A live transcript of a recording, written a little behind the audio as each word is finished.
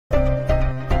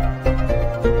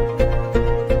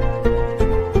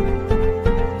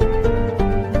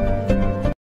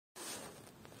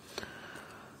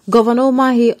Governor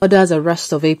Umahi orders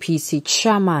arrest of APC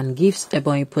chairman, gives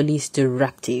Ebonyi police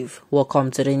directive.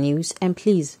 Welcome to the news and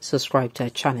please subscribe to our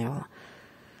channel.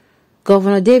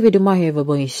 Governor David Umahi of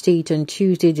Ebonyi State on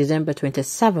Tuesday, December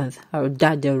 27th,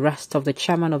 ordered the arrest of the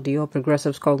chairman of the All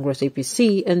Progressives Congress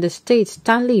APC in the state,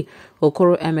 Stanley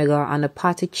Okoro-Emega, and the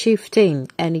party chieftain,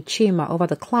 Âťťâçks, over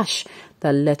the clash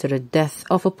that led to the death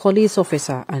of a police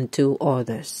officer and two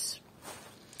others.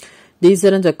 The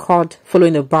incident occurred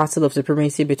following a battle of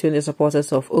supremacy between the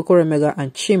supporters of Okoro-Emega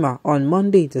and Âťťâçks on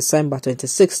Monday, December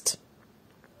 26th.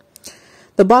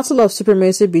 The battle of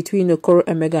supremacy between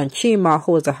Okoro-Emega and Âťťâçks,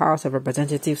 who was the House of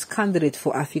Representatives candidate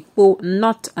for Afikpo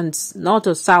North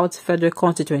or South Federal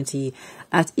Constituency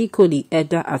at equally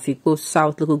Edda Afikpo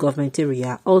South local government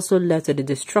area, also led to the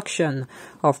destruction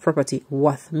of property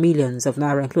worth millions of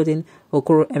naira, including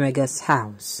Okoro-Emega's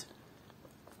house.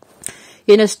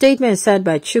 In a statement said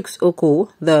by Âťťâçks Oko,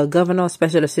 the governor's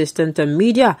special assistant on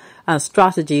media and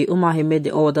strategy, Umahi made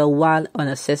the order while on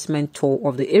assessment tour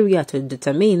of the area to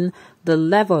determine the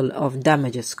level of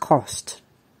damages caused.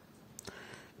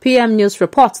 PM News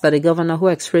reports that the governor, who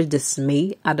expressed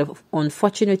dismay at the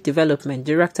unfortunate development,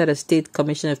 directed the State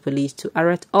Commissioner of Police to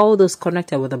arrest all those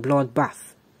connected with the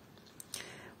bloodbath.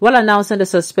 While announcing the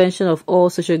suspension of all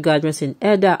social gatherings in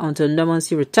Edda until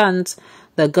normalcy returns,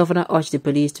 the governor urged the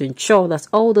police to ensure that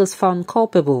all those found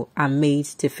culpable are made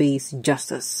to face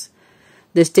justice.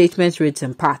 The statement reads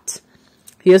in part.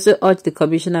 He also urged the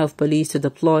Commissioner of Police to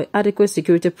deploy adequate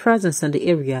security presence in the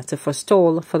area to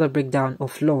forestall further breakdown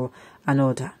of law and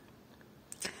order.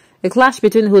 A clash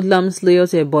between hoodlums loyal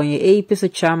to Ebonyi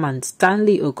APC chairman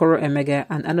Stanley Okoro-Emega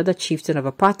and another chieftain of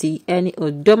a party, Eni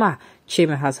Odoma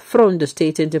Chima, has thrown the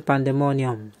state into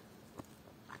pandemonium.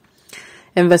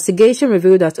 Investigation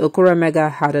revealed that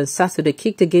Okoro-Emega had on Saturday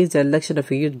kicked against the election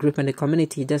of a youth group in the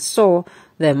community that saw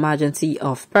the emergency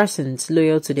of persons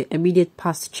loyal to the immediate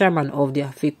past chairman of the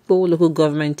Afikpo local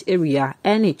government area,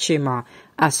 Âťťâçks,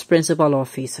 as principal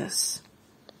officers.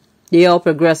 The All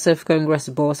Progressive Congress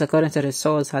boss, according to the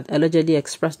source, had allegedly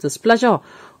expressed displeasure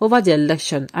over the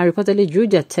election and reportedly drew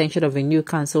the attention of a new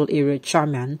council area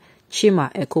chairman,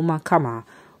 Chima Ekuma Kama,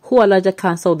 who allegedly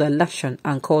cancelled the election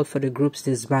and called for the group's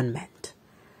disbandment.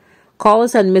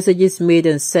 Calls and messages made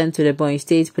and sent to the Ebonyi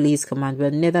State Police Command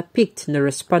were neither picked nor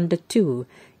responded to,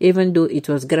 even though it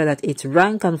was gathered that its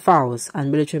rank and files and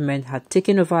military men had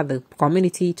taken over the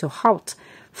community to halt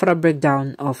for a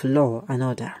breakdown of law and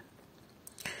order.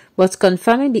 But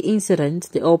confirming the incident,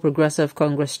 the All Progressive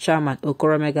Congress chairman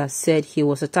Okoro-Emega said he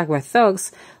was attacked by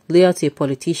thugs loyal to a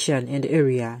politician in the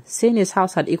area, saying his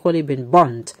house had equally been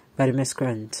burned by the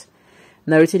miscreant.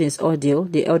 Narrating his ordeal,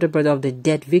 the elder brother of the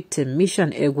dead victim,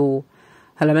 Mission Ego,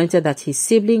 lamented that his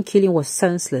sibling killing was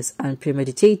senseless and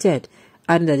premeditated,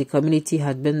 adding that the community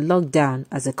had been locked down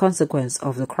as a consequence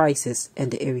of the crisis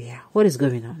in the area. What is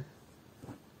going on?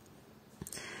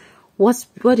 What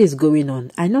is going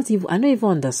on? I don't even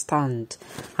understand.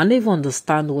 I don't even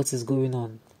understand what is going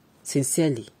on.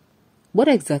 Sincerely. What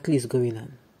exactly is going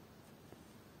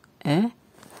on?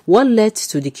 What led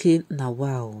to the killing?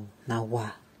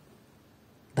 Nawa.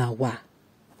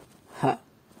 Ha.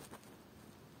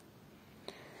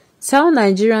 Tell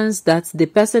Nigerians that the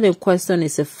person in question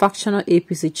is a factional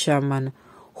APC chairman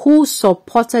who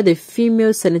supported a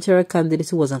female senatorial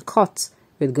candidate who was on court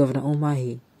with Governor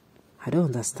Umahi. I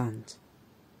don't understand.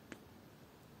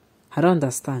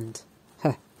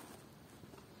 Huh.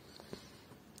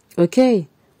 Okay,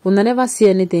 we'll never see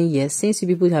anything yet since you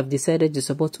people have decided to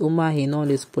support Umahi in all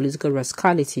his political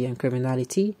rascality and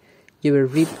criminality. You will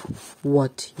reap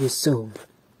what you sow.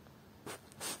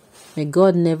 May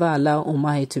God never allow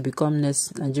Umahi to become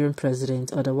next Nigerian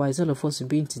president, otherwise all of us will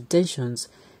be in detentions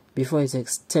before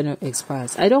his tenure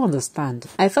expires. I don't understand.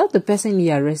 I thought the person he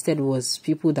arrested was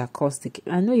people that caused the...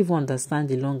 I don't even understand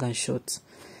the long and short.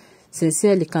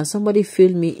 Sincerely, can somebody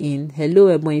fill me in?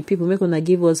 Hello, Ebonyi people, make una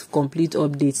give us complete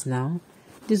updates now.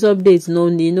 These updates, no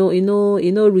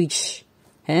reach.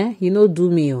 Do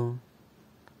me. Oh.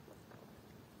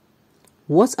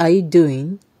 What are you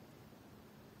doing?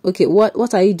 Okay,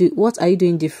 what are you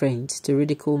doing different to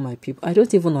ridicule my people? I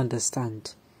don't even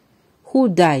understand. Who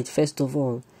died, first of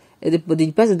all? The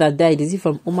person that died, is it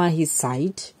from Umahi's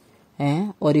side?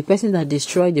 Or the person that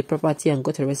destroyed the property and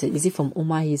got arrested, is it from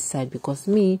Umahi's side? Because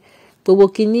me,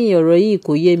 Ebonyi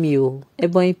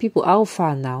people, how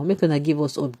far now? Make gonna give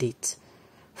us updates.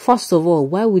 First of all,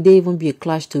 why would there even be a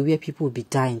clash to where people will be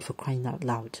dying, for crying out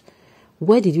loud?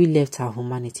 Where did we left our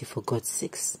humanity, for God's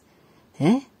sakes?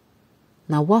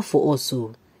 Now what for us?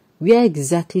 Where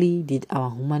exactly did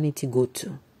our humanity go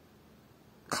to?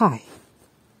 Kai.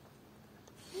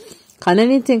 Can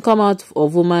anything come out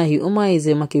of Umahi? Umahi is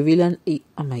a Machiavellian.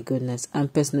 Oh my goodness.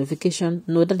 And personification.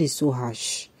 No, that is so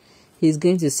harsh. He's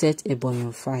going to set Ebonyi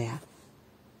on fire.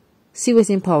 See what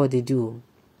in power they do.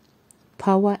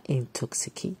 Power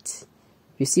intoxicates.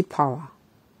 You see power.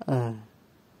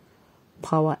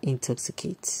 Power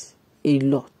intoxicates. A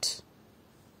lot.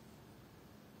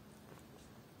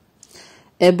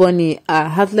 Ebonyi, a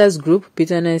heartless group,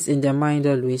 bitterness in their mind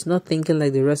always, not thinking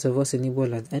like the rest of us in Igbo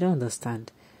land. I don't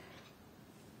understand.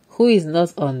 Who is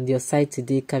not on your side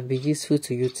today can be useful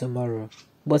to you tomorrow.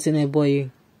 But in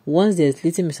Ebonyi, once there's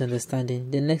little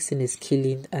misunderstanding, the next thing is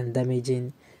killing and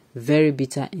damaging, very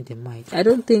bitter in the mind. I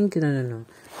don't think, no.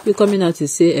 You coming out to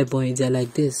say Ebonyi, they're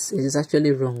like this. It is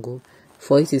actually wrong.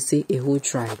 For you to say a whole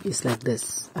tribe is like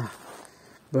this.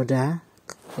 Brother,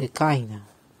 a kind now.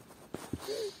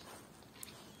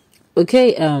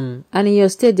 Okay, and in your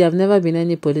state, there have never been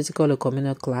any political or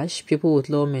communal clash. People with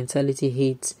low mentality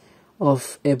hate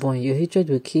of Ebonyi. Your hatred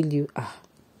will kill you.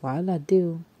 Wala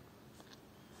deal.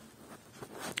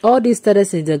 All this started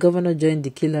since the governor joined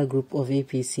the killer group of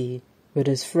APC with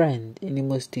his friend in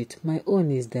Imo State. My own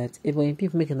is that Ebonyi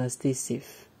people making us stay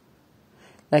safe.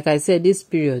 Like I said, this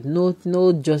period,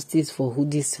 no justice for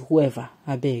whoever.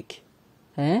 I beg.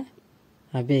 I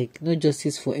beg. No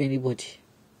justice for anybody.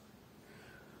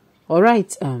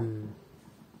 Alright,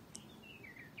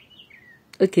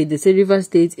 okay, they say River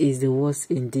State is the worst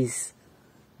in this.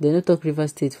 They don't talk River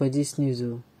State for this news,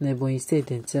 oh. Ebonyi State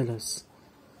then tell us.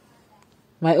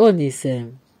 My own is, I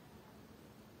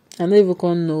don't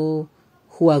even know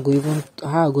how I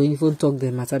go even talk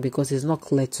the matter because it's not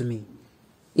clear to me.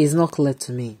 It's not clear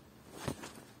to me.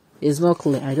 It's not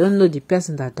clear. I don't know the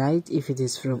person that died, if it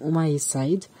is from Umahi's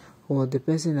side or the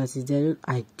person that is dead.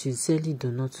 I sincerely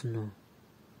do not know.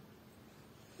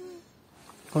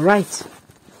 Alright.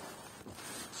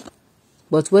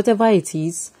 But whatever it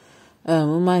is,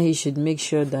 Umahi should make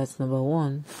sure that number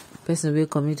one, person will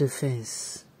commit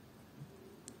offense.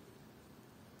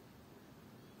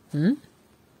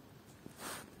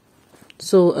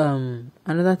 So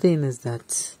another thing is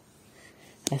that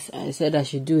I said I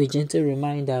should do a gentle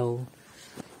reminder.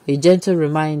 A gentle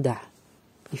reminder.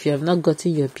 If you have not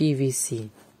gotten your PVC,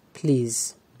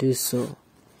 please do so.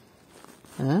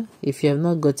 If you have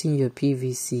not gotten your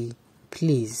PVC,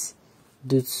 please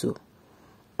do so.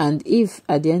 And if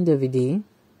at the end of the day,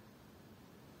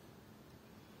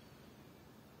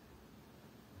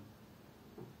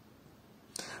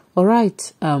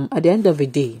 alright, at the end of the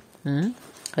day,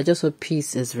 I just hope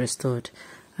peace is restored.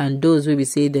 And those will be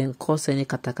saying then cause any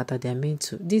katakata they are meant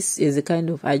to. This is the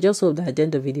kind of, I just hope that at the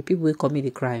end of the day, people will commit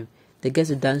the crime. They get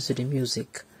to dance to the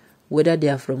music. Whether they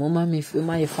are from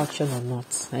Umahi faction or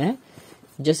not.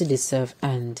 Justice deserve,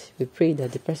 and we pray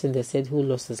that the person they said who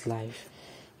lost his life,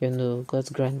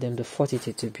 God grant them the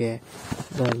fortitude to bear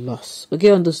the loss.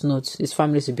 Okay, on this note, his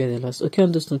family to bear the loss. Okay,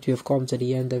 on this note, we have come to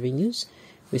the end of the news.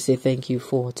 We say thank you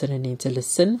for tuning in to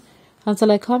listen.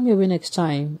 Until I come your way next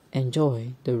time,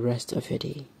 enjoy the rest of your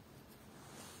day.